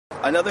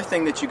Another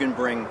thing that you can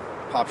bring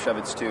pop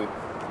shove-its to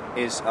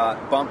is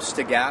bumps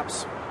to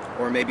gaps,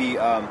 or maybe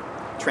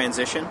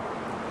transition.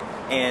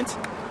 And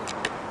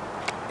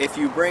if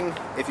you bring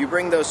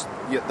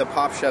the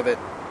pop shove-it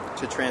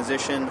to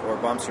transition or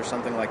bumps or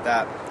something like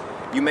that,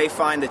 you may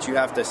find that you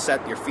have to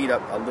set your feet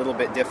up a little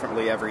bit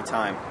differently every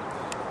time.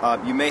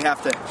 You may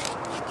have to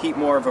keep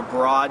more of a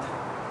broad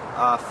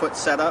foot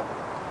setup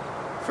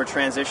for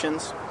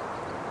transitions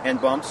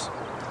and bumps,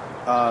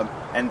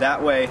 and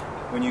that way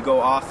when you go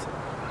off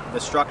the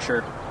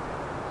structure,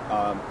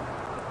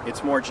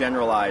 it's more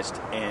generalized,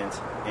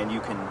 and you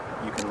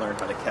can learn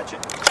how to catch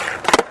it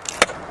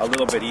a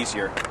little bit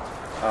easier.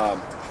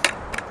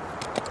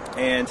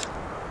 And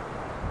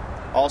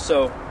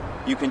also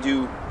you can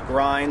do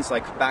grinds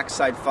like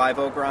backside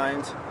 5-0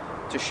 grind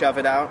to shove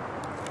it out,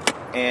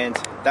 and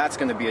that's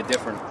going to be a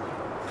different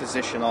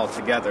position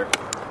altogether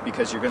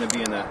because you're going to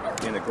be in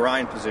a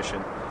grind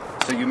position.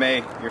 So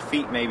your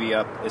feet may be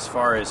up as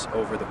far as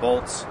over the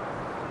bolts,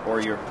 or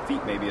your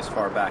feet may be as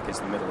far back as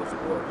the middle of the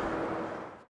board.